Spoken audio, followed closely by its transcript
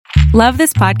Love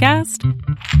this podcast?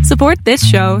 Support this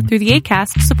show through the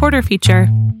Acast supporter feature.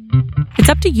 It's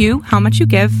up to you how much you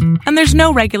give, and there's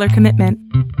no regular commitment.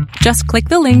 Just click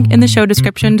the link in the show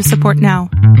description to support now.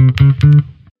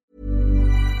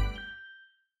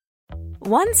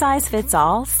 One size fits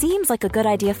all seems like a good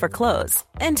idea for clothes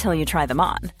until you try them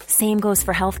on. Same goes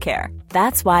for healthcare.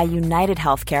 That's why United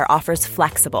Healthcare offers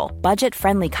flexible,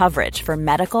 budget-friendly coverage for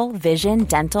medical, vision,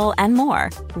 dental, and more.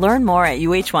 Learn more at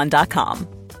uh1.com.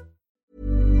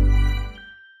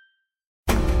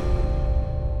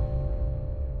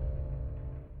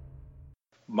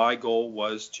 My goal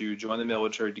was to join the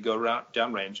military to go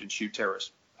downrange and shoot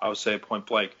terrorists. I would say point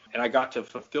blank. And I got to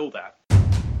fulfill that.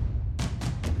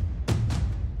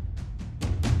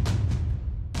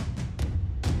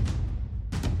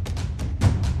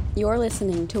 You're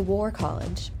listening to War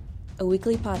College, a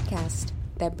weekly podcast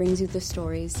that brings you the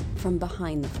stories from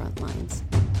behind the front lines.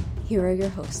 Here are your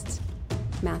hosts,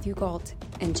 Matthew Gault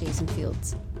and Jason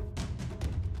Fields.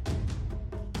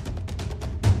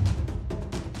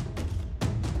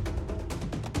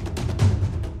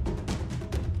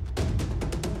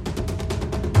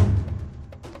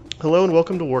 Hello and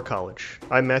welcome to War College.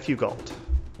 I'm Matthew Gault.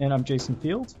 And I'm Jason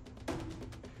Fields.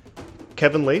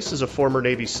 Kevin Lace is a former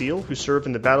Navy SEAL who served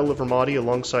in the Battle of Ramadi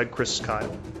alongside Chris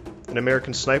Kyle. An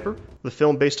American Sniper, the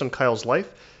film based on Kyle's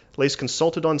life, Lace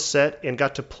consulted on set and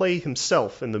got to play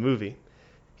himself in the movie.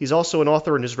 He's also an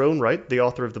author in his own right, the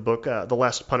author of the book The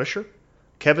Last Punisher.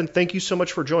 Kevin, thank you so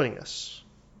much for joining us.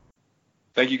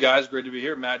 Thank you, guys. Great to be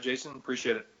here. Matt, Jason,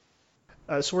 appreciate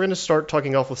it. So we're going to start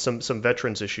talking off with some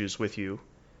veterans issues with you.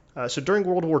 So during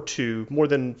World War II, more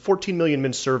than 14 million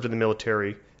men served in the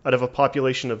military out of a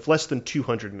population of less than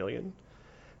 200 million.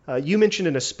 You mentioned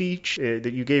in a speech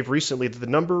that you gave recently that the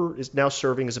number is now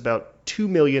serving is about 2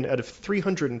 million out of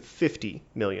 350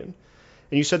 million.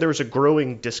 And you said there was a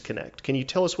growing disconnect. Can you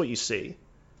tell us what you see?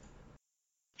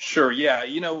 Sure, yeah.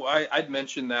 I'd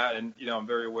mentioned that, and, I'm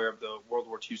very aware of the World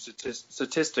War II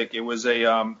statistic. It was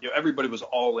everybody was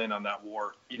all in on that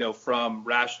war, from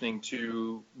rationing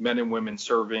to men and women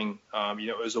serving.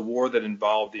 It was a war that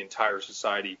involved the entire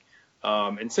society.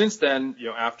 And since then,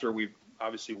 after we've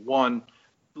obviously won,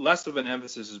 less of an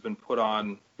emphasis has been put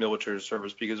on military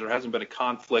service because there hasn't been a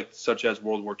conflict such as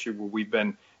World War II where we've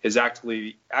been as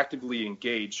actively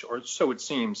engaged, or so it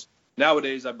seems.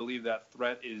 Nowadays, I believe that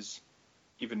threat is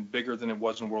even bigger than it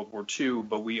was in World War II,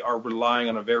 but we are relying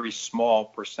on a very small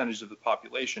percentage of the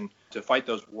population to fight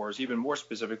those wars, even more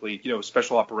specifically,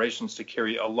 special operations to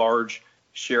carry a large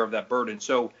share of that burden.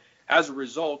 So as a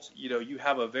result, you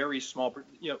have a very small,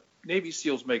 Navy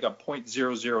SEALs make up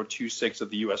 0.0026 of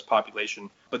the U.S.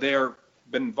 population, but they are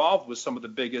been involved with some of the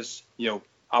biggest,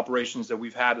 operations that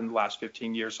we've had in the last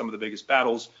 15 years, some of the biggest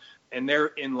battles, and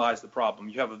therein lies the problem.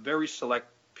 You have a very select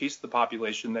piece of the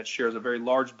population that shares a very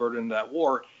large burden in that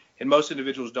war, and most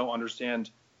individuals don't understand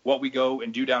what we go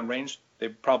and do downrange. They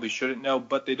probably shouldn't know,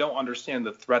 but they don't understand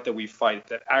the threat that we fight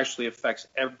that actually affects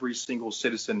every single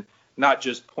citizen, not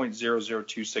just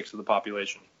 0.0026 of the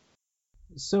population.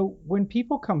 So when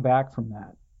people come back from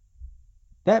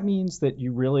that means that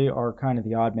you really are kind of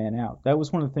the odd man out. That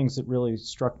was one of the things that really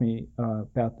struck me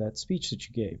about that speech that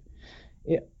you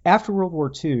gave. After World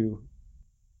War II,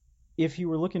 if you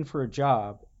were looking for a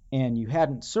job and you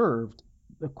hadn't served,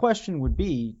 the question would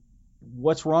be,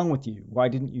 what's wrong with you? Why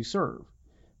didn't you serve?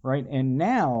 Right? And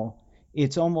now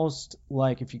it's almost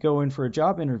like if you go in for a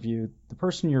job interview, the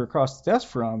person you're across the desk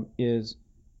from is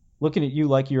looking at you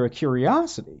like you're a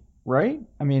curiosity, right?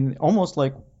 I mean, almost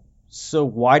like, so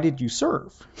why did you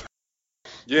serve?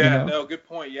 Yeah, no, good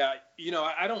point. Yeah,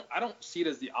 I don't see it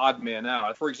as the odd man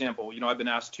out. For example, I've been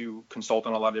asked to consult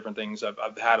on a lot of different things.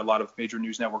 I've had a lot of major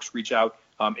news networks reach out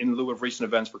in lieu of recent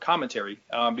events for commentary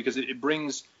because it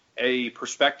brings a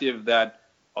perspective that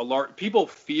people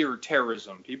fear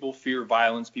terrorism, people fear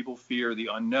violence, people fear the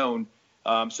unknown.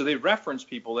 So they reference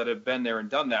people that have been there and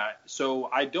done that. So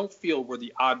I don't feel we're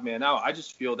the odd man out. I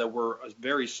just feel that we're a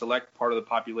very select part of the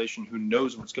population who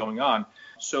knows what's going on.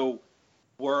 So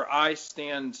where I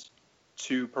stand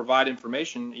to provide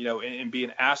information, and be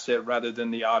an asset rather than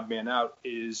the odd man out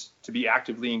is to be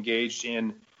actively engaged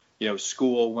in,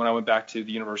 school. When I went back to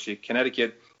the University of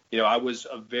Connecticut, I was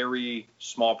a very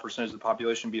small percentage of the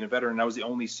population being a veteran, and I was the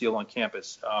only SEAL on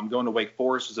campus. Going to Wake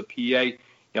Forest as a PA.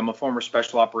 I'm a former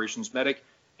special operations medic,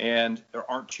 and there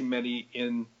aren't too many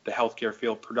in the healthcare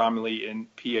field, predominantly in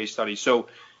PA studies. So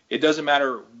it doesn't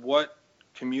matter what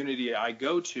community I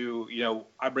go to,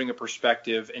 I bring a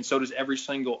perspective, and so does every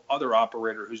single other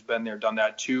operator who's been there, done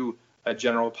that, to a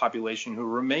general population who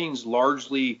remains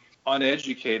largely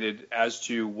uneducated as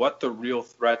to what the real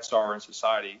threats are in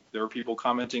society. There are people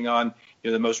commenting on,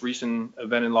 the most recent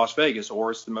event in Las Vegas,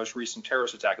 or it's the most recent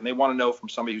terrorist attack. And they want to know from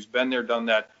somebody who's been there, done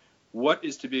that, what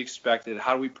is to be expected?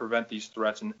 How do we prevent these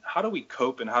threats? And how do we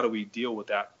cope and how do we deal with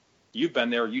that? You've been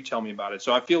there. You tell me about it.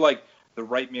 So I feel like the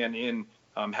right man in,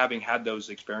 having had those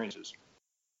experiences.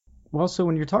 Well, so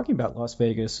when you're talking about Las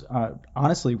Vegas,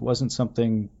 honestly, wasn't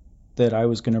something that I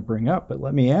was going to bring up. But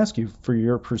let me ask you, for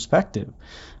your perspective,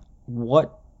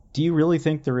 what do you really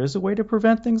think there is a way to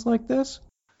prevent things like this?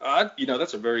 That's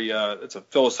that's a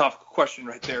philosophical question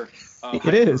right there.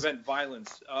 It is. Prevent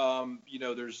violence.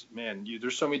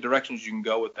 There's so many directions you can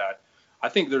go with that. I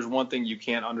think there's one thing you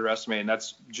can't underestimate, and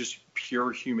that's just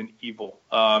pure human evil.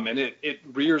 And it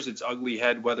rears its ugly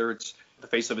head, whether it's the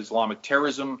face of Islamic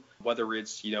terrorism, whether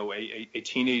it's, a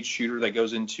teenage shooter that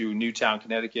goes into Newtown,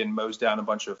 Connecticut and mows down a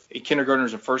bunch of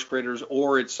kindergartners and first graders,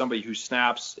 or it's somebody who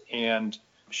snaps and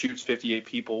shoots 58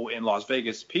 people in Las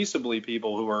Vegas, peaceably,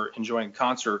 people who are enjoying a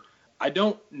concert. I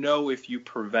don't know if you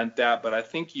prevent that, but I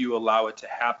think you allow it to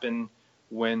happen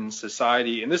when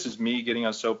society, and this is me getting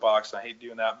on soapbox, I hate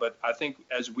doing that, but I think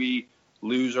as we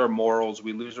lose our morals,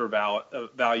 we lose our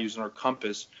values and our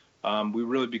compass, we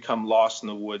really become lost in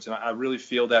the woods. And I really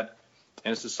feel that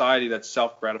in a society that's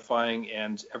self-gratifying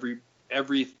and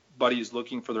everybody is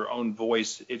looking for their own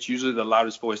voice, it's usually the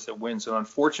loudest voice that wins. And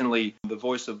unfortunately, the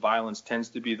voice of violence tends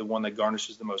to be the one that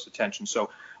garnishes the most attention. So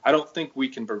I don't think we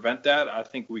can prevent that. I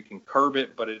think we can curb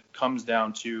it, but it comes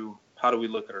down to how do we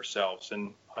look at ourselves?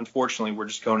 And unfortunately, we're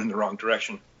just going in the wrong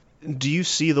direction. Do you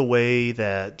see the way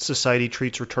that society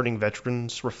treats returning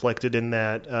veterans reflected in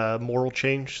that moral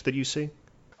change that you see?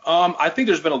 I think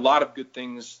there's been a lot of good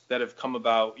things that have come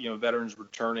about, veterans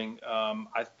returning.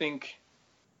 I think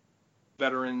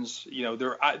veterans,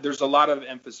 there's a lot of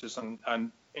emphasis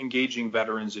on engaging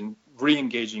veterans and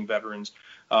re-engaging veterans.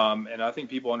 And I think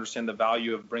people understand the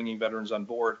value of bringing veterans on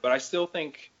board. But I still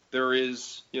think there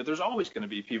is, there's always going to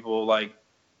be people like,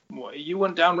 well, you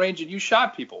went downrange and you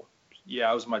shot people.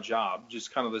 Yeah, it was my job.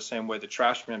 Just kind of the same way the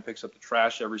trash man picks up the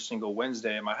trash every single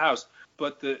Wednesday at my house.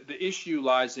 But the issue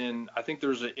lies in, I think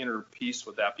there's an inner peace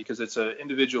with that, because it's an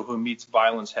individual who meets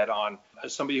violence head on,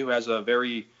 as somebody who has a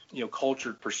very,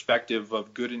 cultured perspective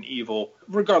of good and evil,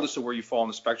 regardless of where you fall on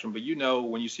the spectrum. But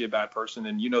when you see a bad person,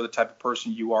 and the type of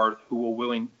person you are who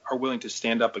are willing to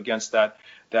stand up against that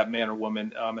man or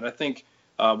woman. And I think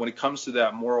when it comes to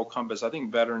that moral compass, I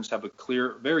think veterans have a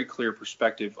very clear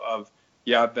perspective of,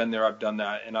 yeah, I've been there, I've done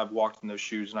that, and I've walked in those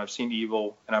shoes, and I've seen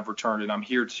evil, and I've returned, and I'm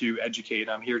here to educate,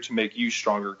 I'm here to make you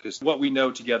stronger, because what we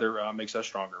know together makes us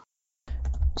stronger.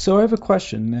 So I have a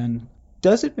question then.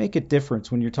 Does it make a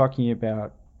difference when you're talking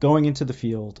about going into the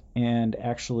field and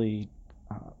actually,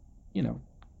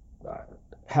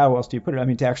 how else do you put it? I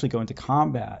mean, to actually go into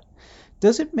combat.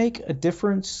 Does it make a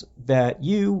difference that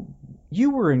you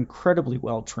were incredibly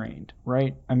well trained,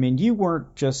 right? I mean, you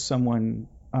weren't just someone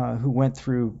who went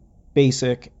through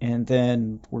basic and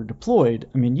then were deployed.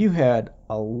 I mean, you had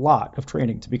a lot of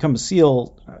training to become a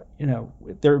SEAL.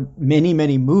 There are many,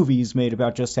 many movies made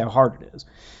about just how hard it is.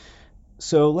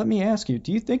 So let me ask you,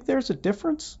 do you think there's a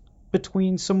difference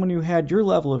between someone who had your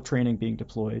level of training being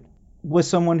deployed with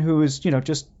someone who is,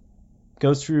 just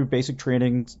goes through basic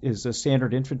training, is a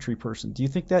standard infantry person? Do you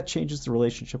think that changes the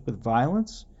relationship with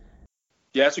violence?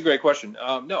 Yeah, that's a great question.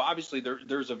 No, obviously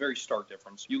there's a very stark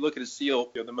difference. You look at a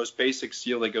SEAL, the most basic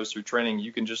SEAL that goes through training,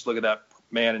 you can just look at that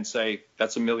man and say,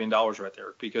 that's $1 million right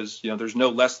there, because, there's no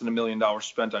less than $1 million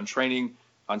spent on training,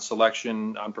 on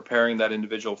selection, on preparing that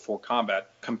individual for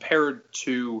combat, compared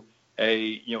to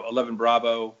a 11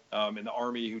 Bravo in the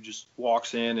Army who just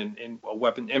walks in, and a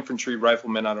weapon infantry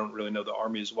rifleman. I don't really know the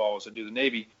Army as well as I do the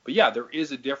Navy, but yeah, there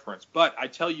is a difference. But I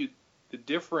tell you, the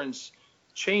difference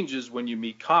changes when you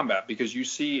meet combat, because you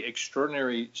see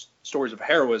extraordinary stories of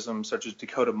heroism, such as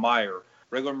Dakota Meyer,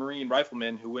 regular Marine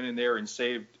rifleman who went in there and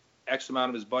saved X amount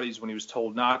of his buddies when he was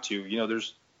told not to.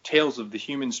 There's tales of the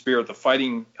human spirit, the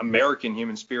fighting American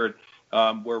human spirit,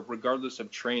 where regardless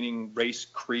of training, race,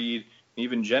 creed,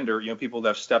 even gender, people that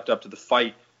have stepped up to the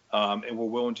fight and were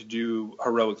willing to do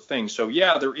heroic things. So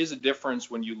yeah, there is a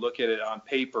difference when you look at it on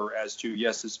paper as to,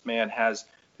 yes, this man has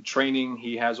the training,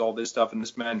 he has all this stuff, and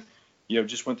this man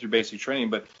just went through basic training.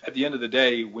 But at the end of the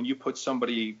day, when you put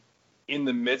somebody in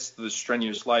the midst of the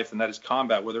strenuous life, and that is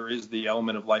combat, where there is the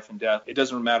element of life and death, it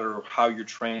doesn't matter how you're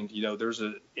trained. There's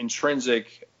an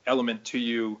intrinsic element to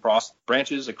you across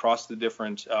branches, across the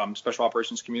different special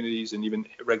operations communities, and even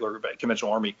regular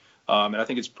conventional Army. And I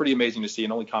think it's pretty amazing to see,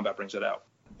 and only combat brings it out.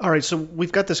 All right, so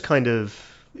we've got this kind of,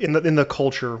 in the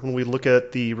culture, when we look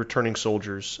at the returning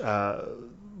soldiers,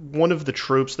 one of the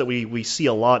tropes that we see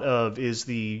a lot of is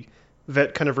the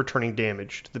vet kind of returning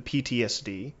damaged, the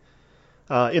PTSD.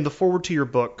 In the foreword to your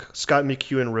book, Scott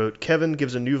McEwen wrote, Kevin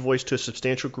gives a new voice to a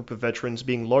substantial group of veterans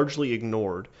being largely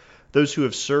ignored, those who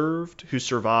have served, who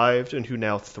survived, and who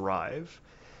now thrive.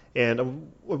 And I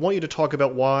want you to talk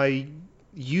about why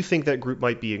you think that group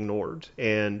might be ignored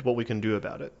and what we can do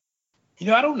about it.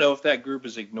 I don't know if that group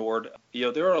is ignored.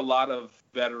 There are a lot of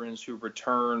veterans who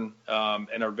return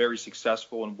and are very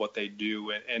successful in what they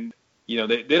do. And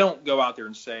they don't go out there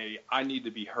and say, I need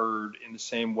to be heard in the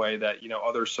same way that,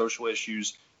 other social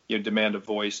issues, demand a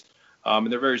voice.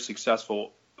 And they're very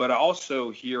successful. But I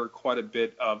also hear quite a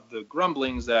bit of the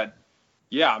grumblings that,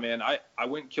 yeah, man, I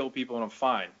went and killed people and I'm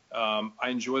fine. I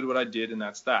enjoyed what I did, and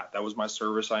that's that. That was my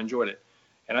service. I enjoyed it.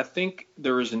 And I think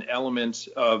there is an element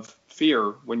of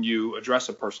fear when you address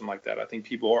a person like that. I think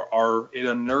people it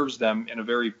unnerves them in a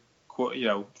very,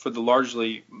 for the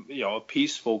largely, a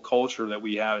peaceful culture that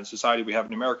we have in society we have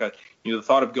in America. The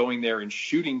thought of going there and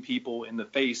shooting people in the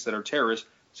face that are terrorists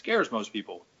scares most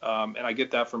people. And I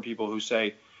get that from people who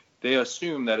say they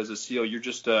assume that as a SEAL, you're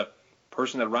just a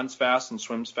person that runs fast and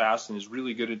swims fast and is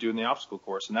really good at doing the obstacle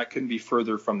course. And that couldn't be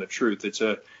further from the truth. It's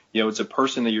a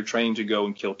person that you're training to go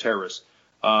and kill terrorists.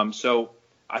 So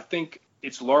I think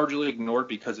it's largely ignored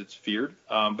because it's feared.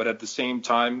 But at the same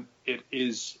time, it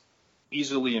is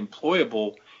easily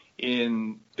employable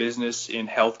in business, in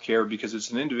healthcare, because it's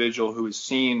an individual who has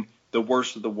seen the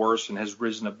worst of the worst and has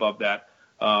risen above that,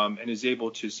 and is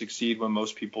able to succeed when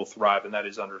most people thrive, and that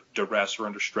is under duress or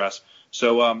under stress.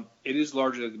 So it is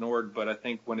largely ignored, but I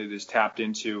think when it is tapped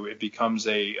into, it becomes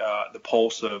the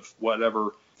pulse of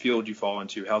whatever field you fall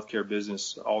into, healthcare,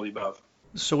 business, all the above.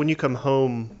 So when you come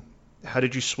home, how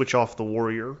did you switch off the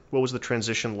warrior? What was the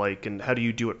transition like, and how do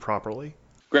you do it properly?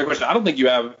 Great question. I don't think you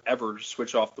have ever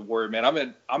switch off the warrior, man.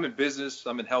 I'm in business.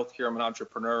 I'm in healthcare. I'm an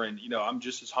entrepreneur, and I'm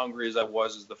just as hungry as I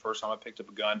was as the first time I picked up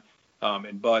a gun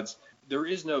in BUD/S. There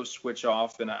is no switch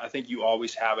off, and I think you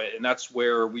always have it, and that's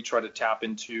where we try to tap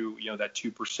into, that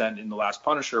 2% in The Last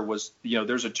Punisher was,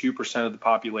 there's a 2% of the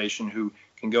population who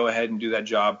can go ahead and do that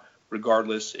job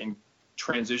regardless and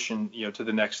transition, to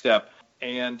the next step.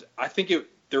 And I think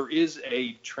there is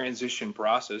a transition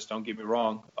process. Don't get me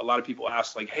wrong. A lot of people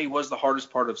ask, like, hey, what's the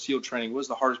hardest part of SEAL training? What's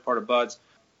the hardest part of BUD/S?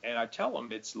 And I tell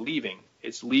them it's leaving.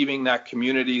 It's leaving that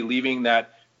community, leaving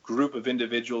that group of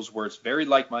individuals where it's very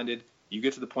like-minded. You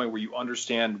get to the point where you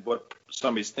understand what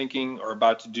somebody's thinking or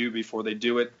about to do before they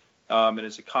do it. And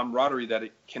it's a camaraderie that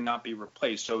it cannot be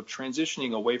replaced. So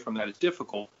transitioning away from that is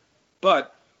difficult.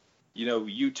 But,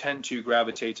 you tend to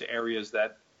gravitate to areas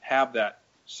that have that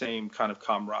same kind of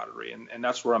camaraderie. And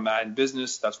that's where I'm at in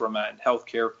business. That's where I'm at in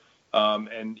healthcare.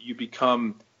 And you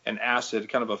become an asset,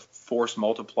 kind of a force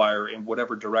multiplier in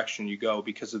whatever direction you go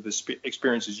because of the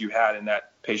experiences you had in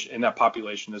that patient, in that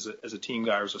population as a team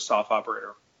guy or as a SOF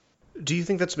operator. Do you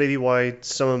think that's maybe why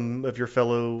some of your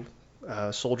fellow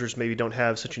soldiers maybe don't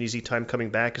have such an easy time coming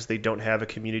back, as they don't have a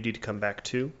community to come back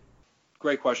to?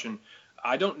 Great question.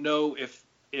 I don't know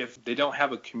if they don't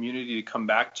have a community to come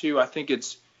back to. I think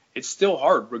it's still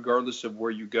hard regardless of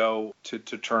where you go to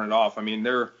turn it off. I mean,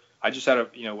 I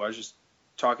was just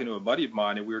talking to a buddy of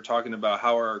mine, and we were talking about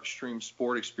how our extreme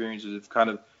sport experiences have kind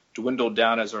of dwindled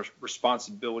down as our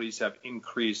responsibilities have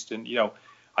increased. And,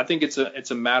 I think it's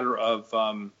a matter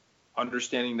of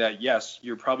understanding that, yes,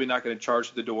 you're probably not going to charge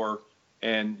to the door,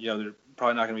 and, there's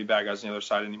probably not going to be bad guys on the other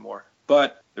side anymore.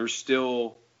 But there's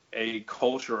still a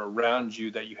culture around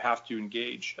you that you have to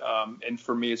engage. And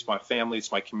for me, it's my family,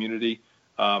 it's my community.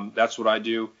 That's what I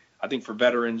do. I think for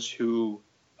veterans who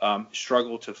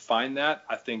struggle to find that,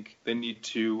 I think they need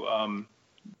to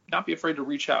not be afraid to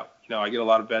reach out. I get a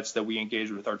lot of vets that we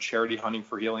engage with our charity Hunting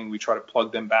for Healing. We try to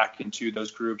plug them back into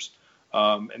those groups.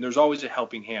 And there's always a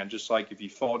helping hand. Just like if you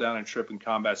fall down and trip in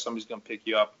combat, somebody's going to pick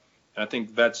you up. And I think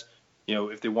vets,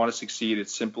 if they want to succeed,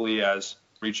 it's simply as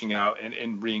reaching out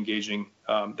and re-engaging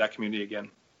that community again.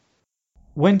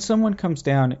 When someone comes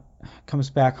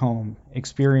back home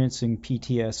experiencing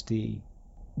PTSD,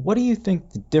 what do you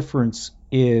think the difference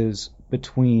is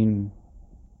between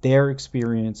their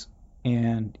experience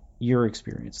and your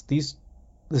experience?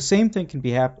 The same thing can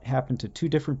be happen to two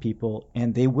different people,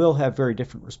 and they will have very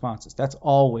different responses. That's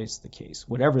always the case,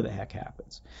 whatever the heck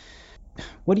happens.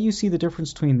 What do you see the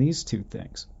difference between these two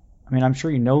things? I mean, I'm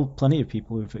sure you know plenty of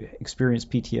people who've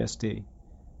experienced PTSD.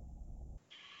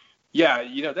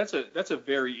 Yeah, that's a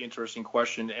very interesting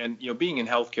question. And, being in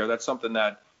healthcare, that's something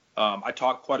that I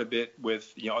talk quite a bit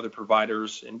with, other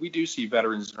providers, and we do see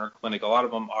veterans in our clinic. A lot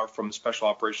of them are from the special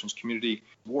operations community.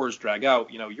 Wars drag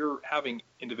out. You're having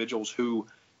individuals who,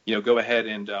 go ahead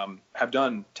and have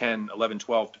done 10, 11,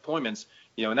 12 deployments,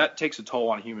 and that takes a toll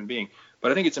on a human being.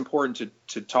 But I think it's important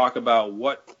to talk about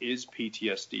what is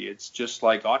PTSD. It's just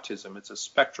like autism. It's a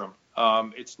spectrum.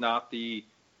 It's not the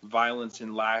violence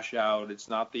and lash out. It's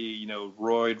not the,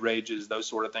 roid rages, those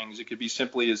sort of things. It could be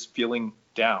simply as feeling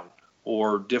down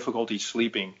or difficulty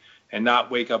sleeping, and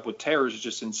not wake up with terrors. It's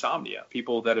just insomnia.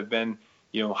 People that have been,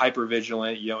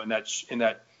 hypervigilant, in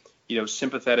that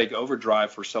sympathetic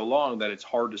overdrive for so long that it's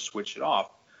hard to switch it off.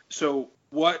 So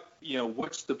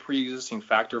what's the pre-existing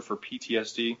factor for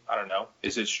PTSD? I don't know.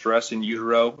 Is it stress in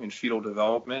utero and fetal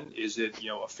development? Is it,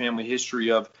 a family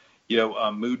history of,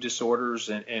 mood disorders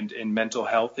and mental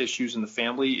health issues in the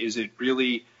family? Is it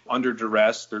really under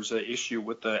duress? There's an issue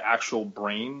with the actual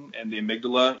brain and the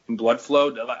amygdala and blood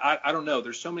flow. I don't know.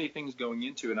 There's so many things going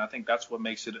into it, and I think that's what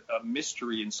makes it a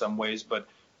mystery in some ways. But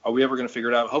are we ever going to figure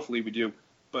it out? Hopefully we do.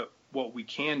 But what we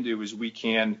can do is we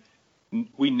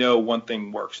know one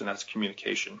thing works, and that's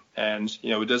communication. And,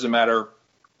 it doesn't matter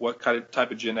what kind of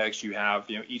type of genetics you have,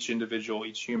 each individual,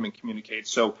 each human communicates.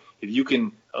 So if you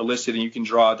can elicit and you can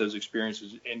draw out those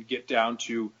experiences and get down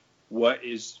to what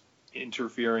is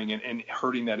interfering and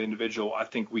hurting that individual, I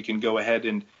think we can go ahead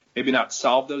and maybe not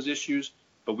solve those issues,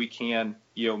 but we can,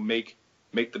 make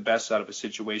the best out of a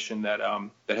situation that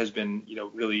has been,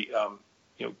 really,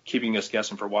 keeping us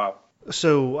guessing for a while.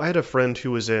 So I had a friend who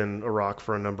was in Iraq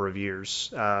for a number of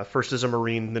years, first as a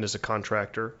Marine, then as a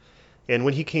contractor. And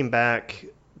when he came back,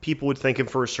 people would thank him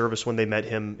for his service when they met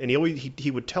him. And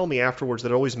he would tell me afterwards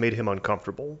that it always made him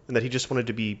uncomfortable and that he just wanted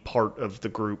to be part of the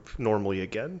group normally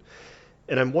again.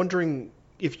 And I'm wondering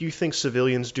if you think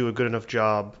civilians do a good enough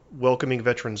job welcoming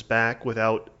veterans back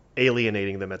without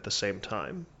alienating them at the same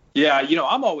time. Yeah,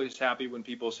 I'm always happy when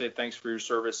people say thanks for your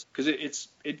service, because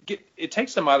it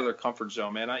takes them out of their comfort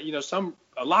zone, man.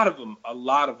 A lot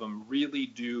of them really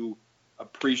do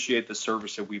appreciate the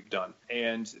service that we've done,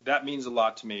 and that means a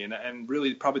lot to me. And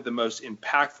really, probably the most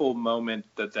impactful moment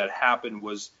that happened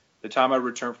was the time I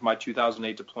returned from my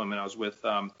 2008 deployment. I was with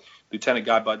Lieutenant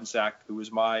Guy Buttonsack, who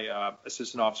was my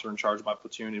assistant officer in charge of my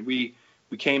platoon, and we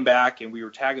came back and we were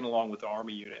tagging along with the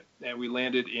Army unit, and we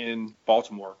landed in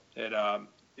Baltimore at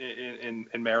in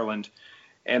Maryland.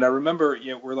 And I remember,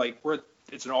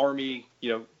 it's an Army,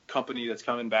 company that's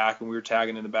coming back, and we were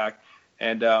tagging in the back.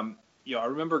 And, I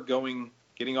remember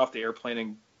getting off the airplane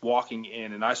and walking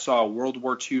in, and I saw World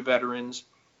War II veterans.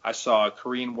 I saw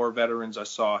Korean War veterans. I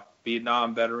saw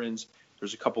Vietnam veterans.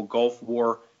 There's a couple Gulf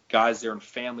War guys there and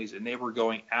families, and they were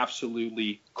going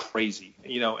absolutely crazy,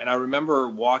 and I remember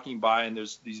walking by, and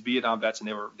there's these Vietnam vets, and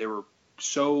they were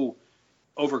so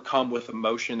overcome with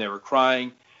emotion. They were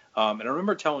crying. And I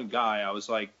remember telling Guy, I was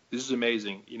like, this is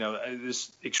amazing. This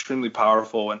is extremely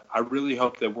powerful. And I really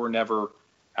hope that we're never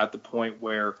at the point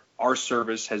where our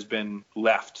service has been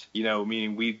left,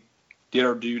 meaning we did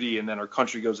our duty and then our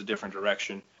country goes a different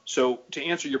direction. So to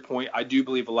answer your point, I do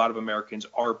believe a lot of Americans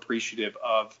are appreciative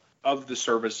of the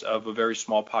service of a very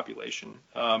small population.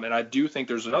 And I do think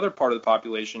there's another part of the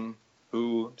population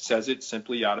who says it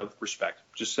simply out of respect,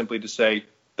 just simply to say,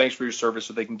 thanks for your service,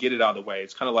 so they can get it out of the way.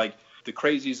 It's kind of like the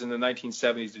crazies in the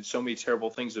 1970s did so many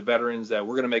terrible things to veterans that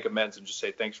we're going to make amends and just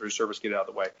say thanks for your service, get it out of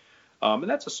the way. And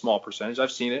that's a small percentage.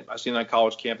 I've seen it. I've seen it on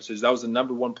college campuses. That was the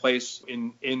number one place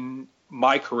in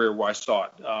my career where I saw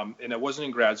it. And it wasn't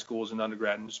in grad schools and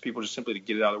undergrad, and just people just simply to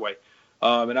get it out of the way.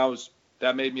 And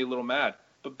that made me a little mad.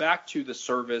 But back to the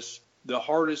service, the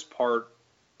hardest part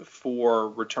for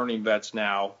returning vets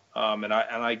now, and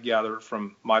I gather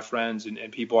from my friends and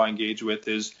people I engage with,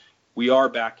 is we are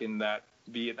back in that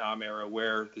Vietnam era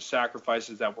where the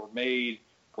sacrifices that were made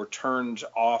were turned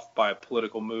off by a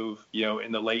political move,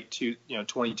 in the late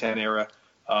 2010 era.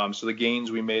 So the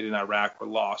gains we made in Iraq were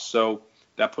lost. So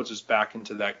that puts us back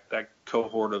into that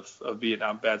cohort of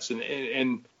Vietnam vets.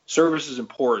 And service is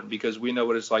important because we know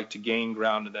what it's like to gain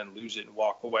ground and then lose it and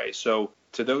walk away. So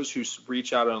to those who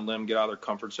reach out on a limb, get out of their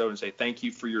comfort zone and say, thank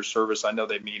you for your service, I know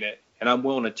they mean it. And I'm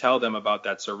willing to tell them about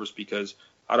that service because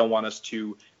I don't want us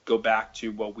to go back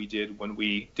to what we did when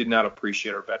we did not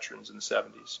appreciate our veterans in the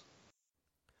 70s.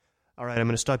 All right, I'm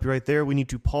going to stop you right there. We need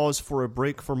to pause for a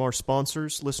break from our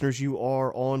sponsors. Listeners, you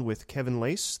are on with Kevin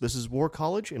Lace. This is War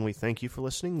College, and we thank you for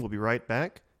listening. We'll be right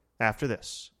back after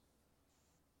this.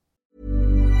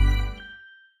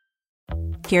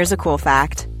 Here's a cool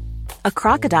fact. A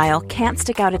crocodile can't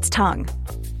stick out its tongue.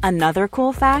 Another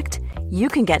cool fact, you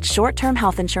can get short-term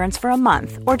health insurance for a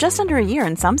month or just under a year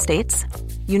in some states.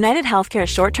 United Healthcare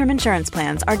short-term insurance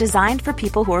plans are designed for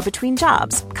people who are between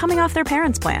jobs, coming off their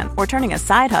parents' plan, or turning a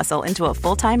side hustle into a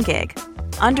full-time gig.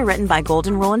 Underwritten by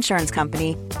Golden Rule Insurance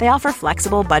Company, they offer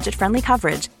flexible, budget-friendly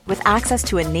coverage with access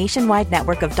to a nationwide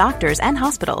network of doctors and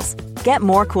hospitals. Get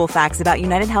more cool facts about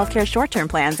United Healthcare short-term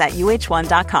plans at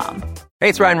uh1.com. Hey,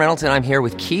 it's Ryan Reynolds, and I'm here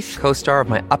with Keith, co-star of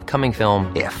my upcoming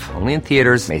film, If, only in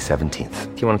theaters May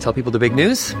 17th. Do you want to tell people the big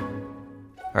news?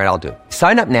 All right, I'll do it.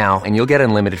 Sign up now and you'll get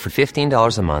unlimited for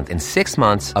 $15 a month and 6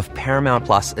 months of Paramount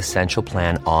Plus Essential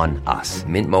Plan on us.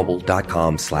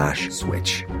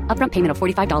 MintMobile.com/switch. Upfront payment of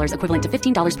 $45 equivalent to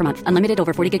 $15 per month. Unlimited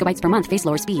over 40 gigabytes per month. Face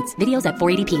lower speeds. Videos at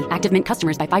 480p. Active Mint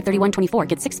customers by 531.24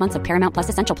 get 6 months of Paramount Plus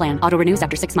Essential Plan. Auto renews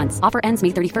after 6 months. Offer ends May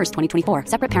 31st, 2024.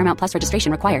 Separate Paramount Plus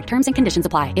registration required. Terms and conditions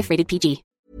apply if rated PG.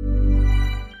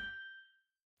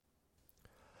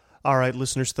 All right,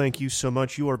 listeners, thank you so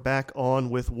much. You are back on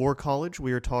with War College.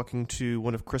 We are talking to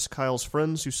one of Chris Kyle's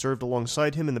friends who served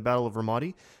alongside him in the Battle of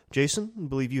Ramadi. Jason, I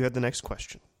believe you had the next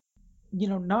question. You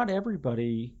know, not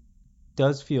everybody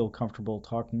does feel comfortable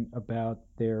talking about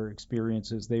their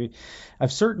experiences.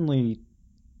 I've certainly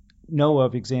know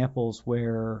of examples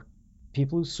where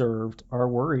people who served are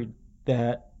worried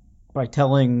that by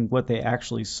telling what they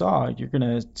actually saw, you're going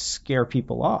to scare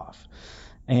people off.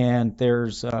 And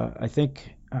there's, I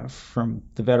think, from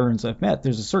the veterans I've met,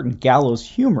 there's a certain gallows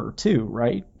humor too,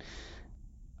 right?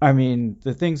 I mean,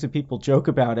 the things that people joke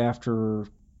about after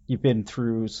you've been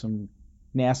through some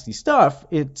nasty stuff,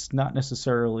 it's not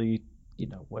necessarily, you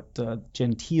know, what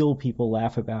genteel people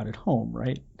laugh about at home,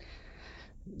 right?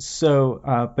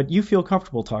 So, but you feel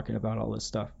comfortable talking about all this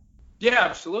stuff? Yeah,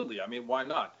 absolutely. I mean, why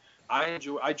not? I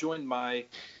joined the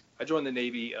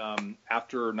Navy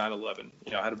after 9/11.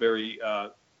 You know, I had a very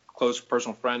close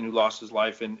personal friend who lost his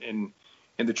life in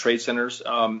the trade centers.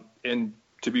 And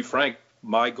to be frank,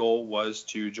 my goal was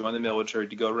to join the military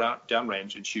to go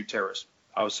downrange and shoot terrorists.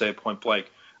 I would say at point blank.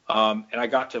 And I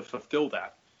got to fulfill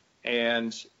that.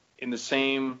 And in the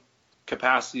same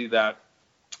capacity that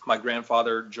my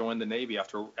grandfather joined the Navy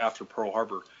after Pearl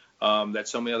Harbor, that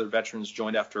so many other veterans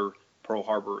joined after Pearl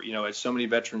Harbor, you know, as so many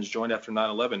veterans joined after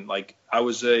 9/11, like I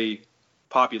was a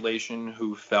population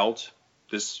who felt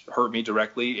this hurt me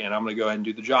directly, and I'm going to go ahead and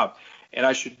do the job. And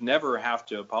I should never have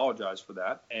to apologize for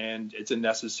that. And it's a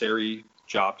necessary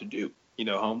job to do. You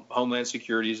know, Homeland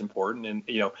Security is important, and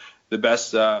you know, the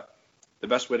best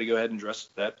way to go ahead and address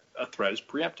that a threat is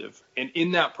preemptive. And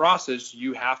in that process,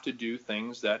 you have to do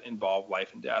things that involve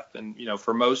life and death. And you know,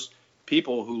 for most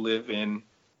people who live in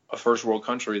a first world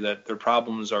country, that their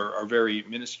problems are very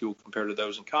minuscule compared to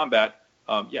those in combat.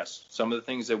 Yes, some of the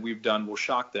things that we've done will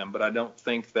shock them, but I don't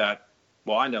think that.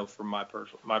 Well, I know from my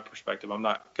perspective, I'm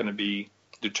not going to be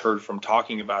deterred from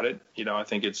talking about it. You know, I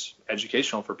think it's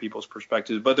educational for people's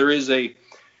perspectives, but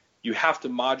you have to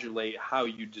modulate how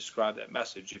you describe that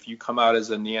message. If you come out as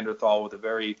a Neanderthal with a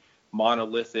very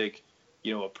monolithic,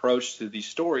 you know, approach to these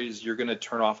stories, you're going to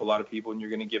turn off a lot of people and you're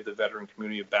going to give the veteran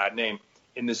community a bad name.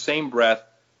 In the same breath,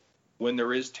 when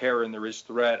there is terror and there is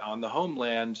threat on the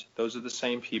homeland, those are the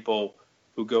same people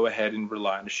who go ahead and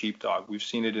rely on a sheepdog. We've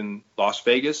seen it in Las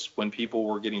Vegas when people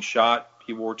were getting shot,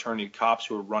 people were turning to cops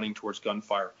who were running towards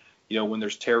gunfire. You know, when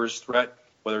there's terrorist threat,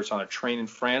 whether it's on a train in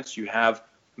France, you have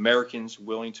Americans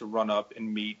willing to run up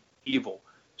and meet evil.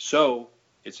 So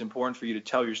it's important for you to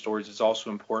tell your stories. It's also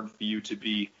important for you to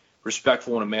be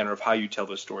respectful in a manner of how you tell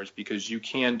those stories, because you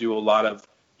can do a lot of,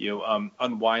 you know,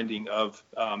 unwinding of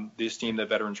the esteem that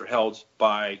veterans are held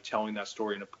by telling that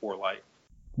story in a poor light.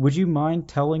 Would you mind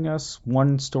telling us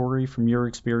one story from your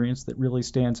experience that really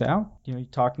stands out? You know, you're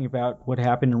talking about what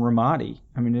happened in Ramadi.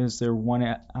 I mean, is there one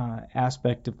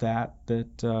aspect of that you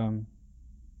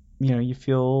know, you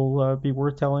feel be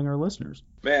worth telling our listeners?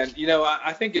 Man, you know,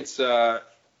 I think it's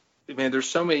there's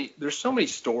so many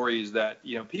stories that,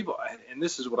 you know, people, and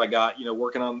this is what I got, you know,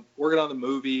 working on the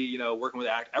movie, you know, working with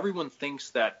everyone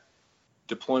thinks that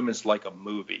deployment's like a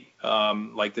movie,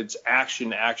 like it's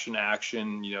action.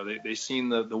 You know, they've seen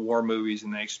the war movies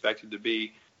and they expect it to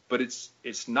be, but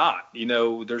it's not. You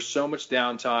know, there's so much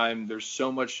downtime. There's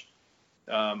so much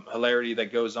hilarity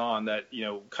that goes on that, you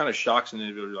know, kind of shocks an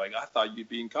individual. Like, I thought you'd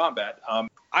be in combat.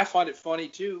 I find it funny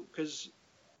too, because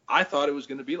I thought it was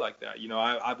going to be like that. You know,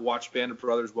 I've watched Band of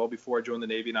Brothers well before I joined the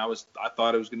Navy, and I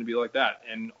thought it was going to be like that.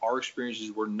 And our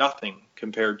experiences were nothing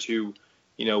compared to,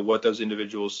 you know, what those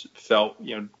individuals felt,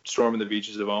 you know, storming the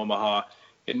beaches of Omaha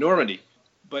and Normandy.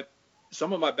 But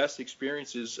some of my best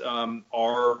experiences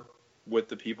are with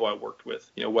the people I worked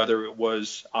with, you know, whether it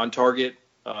was on target,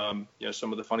 you know,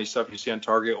 some of the funny stuff you see on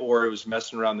target, or it was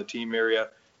messing around the team area.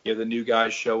 You know, the new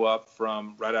guys show up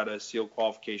from right out of SEAL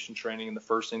qualification training, and the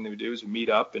first thing they do is meet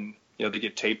up, and, you know, they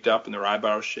get taped up and their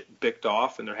eyebrows bicked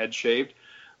off and their head shaved,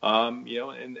 you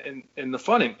know, and the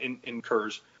fun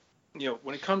incurs. You know,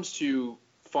 when it comes to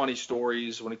funny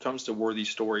stories, when it comes to worthy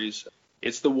stories,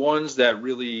 it's the ones that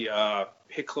really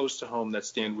hit close to home that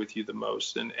stand with you the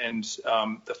most. And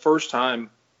the first time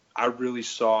I really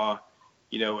saw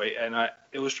and I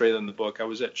illustrated in the book. I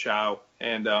was at Chow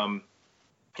and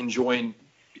enjoying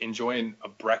a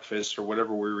breakfast or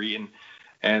whatever we were eating,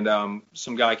 and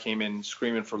some guy came in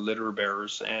screaming for litter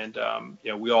bearers, and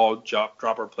we all drop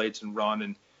our plates and run.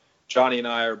 And Johnny and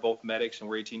I are both medics, and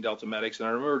we're 18 Delta medics, and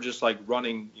I remember just like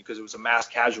running because it was a mass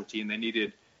casualty, and they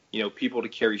needed people to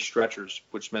carry stretchers,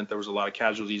 which meant there was a lot of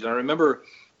casualties. And I remember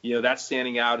that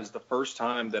standing out as the first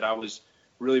time that I was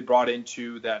really brought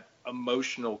into that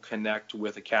emotional connect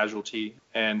with a casualty.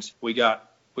 And we got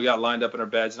lined up in our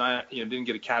beds, and I didn't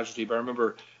get a casualty, but I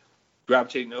remember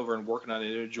gravitating over and working on an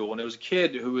individual. And it was a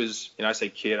kid who was, I say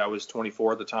kid, I was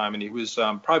 24 at the time, and he was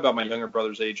probably about my younger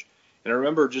brother's age. And I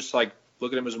remember just like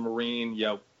looking at him as a Marine,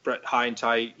 high and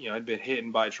tight, had been hit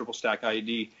by a triple stack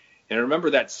IED. And I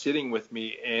remember that sitting with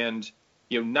me, and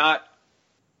not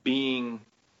being,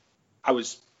 I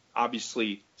was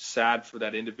obviously sad for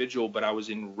that individual, but I was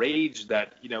enraged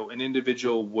that an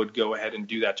individual would go ahead and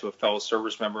do that to a fellow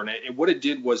service member. And what it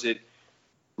did was it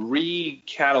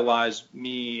recatalyzed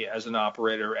me as an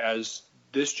operator, as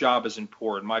this job is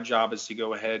important. My job is to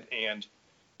go ahead and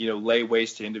lay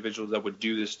waste to individuals that would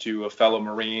do this to a fellow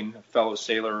Marine, a fellow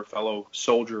sailor, a fellow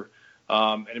soldier.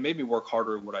 And it made me work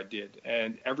harder at what I did.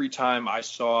 And every time I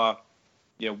saw,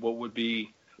 what would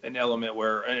be an element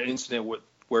where an incident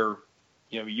where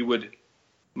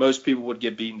most people would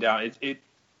get beaten down, it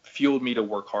fueled me to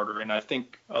work harder. And I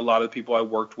think a lot of people I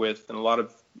worked with, and a lot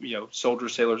of,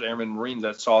 soldiers, sailors, airmen, Marines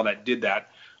that saw that did that.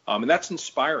 And that's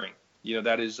inspiring.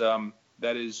 That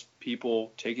is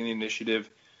people taking the initiative,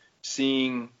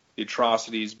 seeing the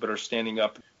atrocities, but are standing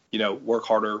up, work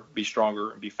harder, be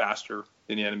stronger, and be faster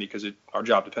than the enemy because our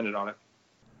job depended on it.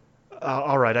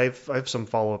 All right. I have some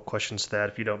follow-up questions to that,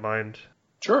 if you don't mind.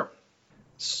 Sure.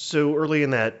 So earlier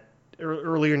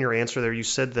in your answer there, you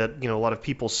said that, a lot of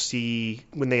people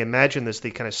when they imagine this,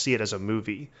 they kind of see it as a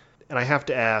movie. And I have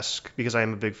to ask, because I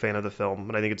am a big fan of the film,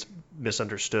 and I think it's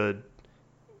misunderstood,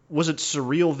 was it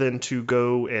surreal then to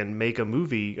go and make a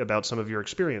movie about some of your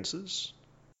experiences?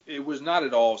 It was not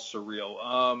at all surreal.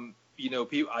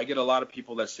 I get a lot of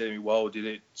people that say to me, well, did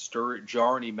it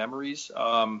jar any memories?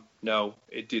 No,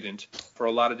 it didn't, for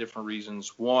a lot of different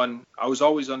reasons. One, I was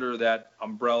always under that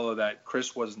umbrella that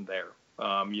Chris wasn't there.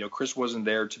 Chris wasn't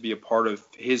there to be a part of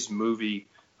his movie,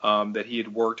 that he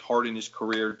had worked hard in his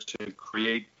career to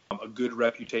create a good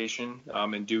reputation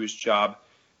and do his job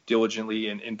diligently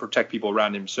and protect people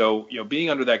around him. So, being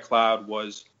under that cloud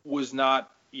was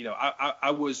not,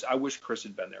 I wish Chris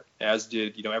had been there, as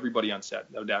did, everybody on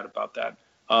set, no doubt about that.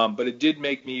 But it did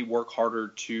make me work harder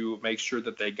to make sure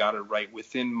that they got it right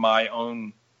within my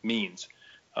own means.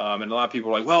 And a lot of people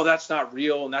are like, well, that's not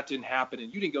real, and that didn't happen,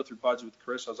 and you didn't go through buds with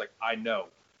Chris. I was like, I know.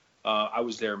 I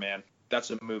was there, man.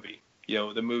 That's a movie.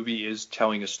 The movie is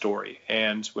telling a story.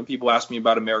 And when people ask me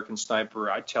about American Sniper,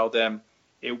 I tell them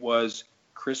it was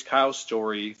Chris Kyle's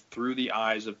story through the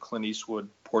eyes of Clint Eastwood,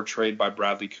 portrayed by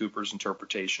Bradley Cooper's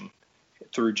interpretation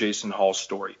through Jason Hall's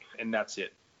story. And that's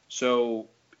it. So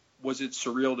was it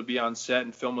surreal to be on set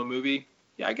and film a movie?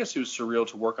 Yeah, I guess it was surreal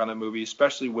to work on a movie,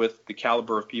 especially with the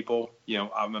caliber of people.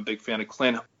 I'm a big fan of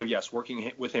Clint. Yes,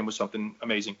 working with him was something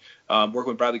amazing. Working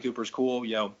with Bradley Cooper is cool.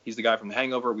 He's the guy from The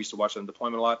Hangover. We used to watch that in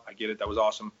deployment a lot. I get it. That was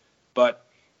awesome. But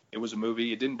it was a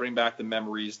movie. It didn't bring back the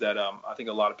memories that I think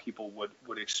a lot of people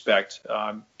would expect,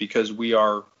 because we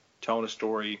are telling a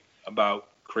story about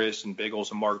Chris and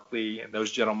Biggles and Mark Lee, and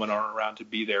those gentlemen aren't around to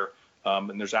be there.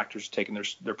 And there's actors taking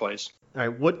their place. All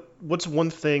right, what's one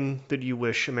thing that you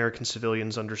wish American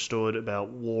civilians understood about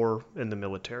war and the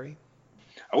military?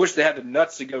 I wish they had the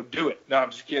nuts to go do it. No, I'm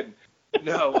just kidding.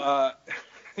 No,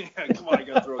 come on, I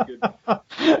got to throw a good.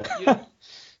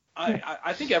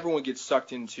 I think everyone gets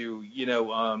sucked into,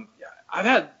 I've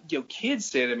had kids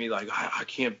say to me like, I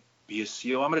can't be a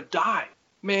SEAL, I'm gonna die.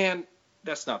 Man,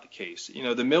 that's not the case.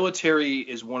 The military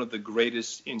is one of the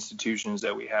greatest institutions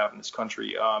that we have in this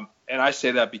country. And I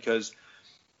say that because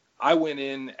I went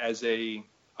in as I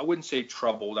wouldn't say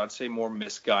troubled, I'd say more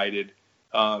misguided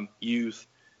youth.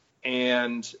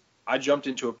 And I jumped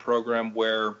into a program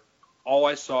where all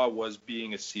I saw was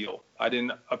being a SEAL. I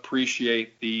didn't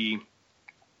appreciate the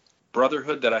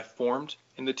brotherhood that I formed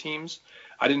in the teams.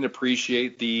 I didn't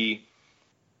appreciate the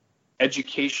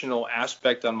educational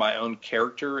aspect on my own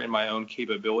character and my own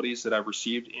capabilities that I've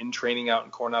received in training out in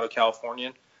Coronado,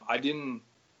 California. I didn't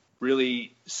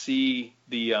really see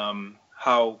the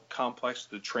how complex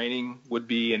the training would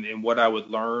be and what I would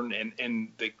learn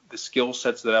and the skill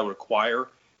sets that I would acquire in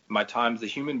my times, the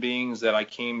human beings that I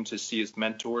came to see as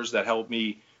mentors that helped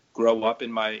me grow up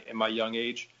in my young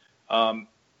age.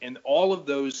 And all of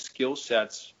those skill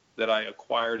sets that I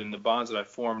acquired and the bonds that I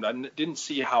formed, I didn't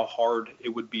see how hard it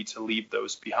would be to leave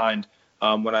those behind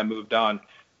when I moved on.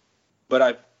 But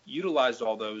I've utilized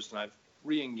all those, and I've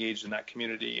re-engaged in that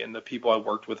community and the people I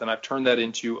worked with, and I've turned that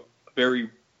into very,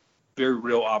 very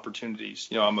real opportunities.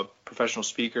 I'm a professional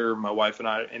speaker. My wife and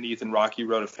I and Ethan Rocky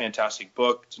wrote a fantastic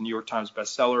book. It's a New York Times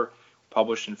bestseller,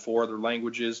 published in 4 other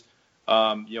languages.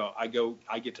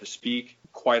 I get to speak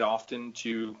quite often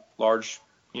to large,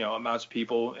 amounts of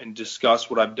people and discuss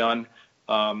what I've done.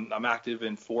 I'm active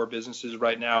in 4 businesses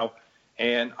right now,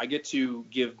 and I get to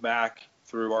give back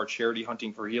through our charity,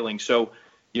 Hunting for Healing. So,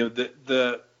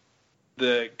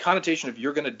 the connotation of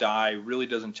you're going to die really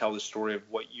doesn't tell the story of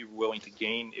what you're willing to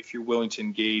gain if you're willing to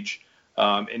engage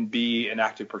and be an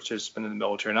active participant in the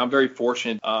military. And I'm very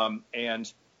fortunate,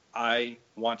 and I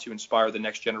want to inspire the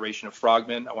next generation of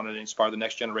frogmen. I want to inspire the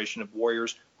next generation of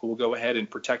warriors who will go ahead and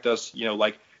protect us,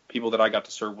 like people that I got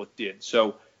to serve with did.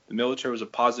 So the military was a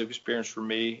positive experience for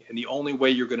me, and the only way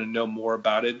you're going to know more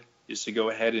about it is to go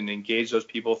ahead and engage those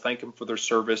people, thank them for their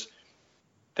service.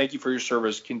 Thank you for your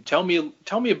service. Can tell me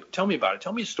about it.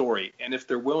 Tell me a story. And if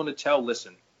they're willing to tell,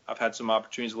 listen. I've had some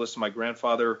opportunities to listen to my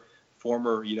grandfather,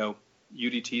 former,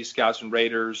 UDT Scouts and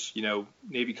Raiders,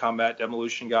 Navy combat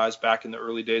demolition guys back in the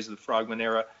early days of the Frogman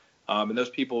era. And those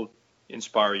people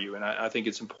inspire you. And I think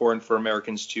it's important for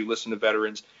Americans to listen to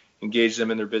veterans, engage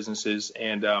them in their businesses.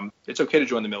 And it's okay to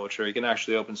join the military. It can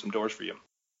actually open some doors for you.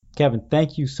 Kevin,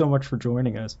 thank you so much for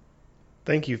joining us.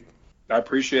 Thank you. I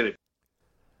appreciate it.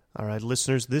 All right,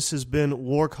 listeners, this has been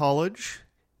War College.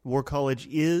 War College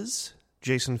is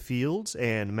Jason Fields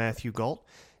and Matthew Gault.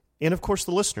 And, of course,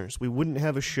 the listeners. We wouldn't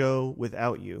have a show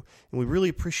without you. And we really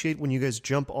appreciate when you guys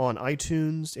jump on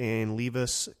iTunes and leave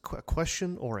us a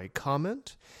question or a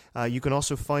comment. You can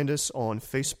also find us on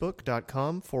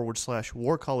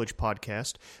Facebook.com/War College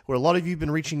Podcast, where a lot of you have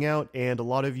been reaching out and a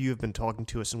lot of you have been talking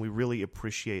to us, and we really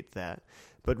appreciate that.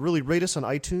 But really rate us on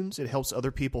iTunes. It helps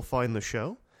other people find the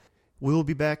show. We'll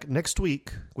be back next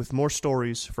week with more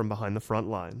stories from behind the front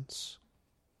lines.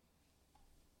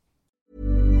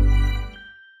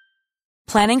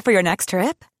 Planning for your next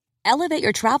trip? Elevate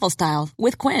your travel style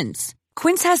with Quince.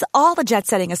 Quince has all the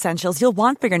jet-setting essentials you'll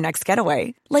want for your next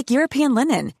getaway, like European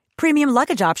linen, premium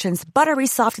luggage options, buttery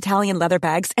soft Italian leather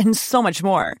bags, and so much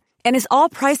more. And is all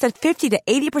priced at 50 to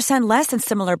 80% less than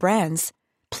similar brands.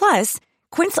 Plus,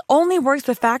 Quince only works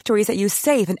with factories that use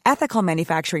safe and ethical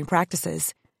manufacturing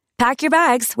practices. Pack your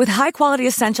bags with high-quality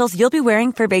essentials you'll be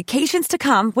wearing for vacations to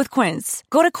come with Quince.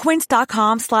 Go to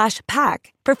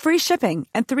quince.com/pack for free shipping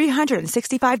and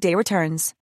 365-day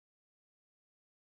returns.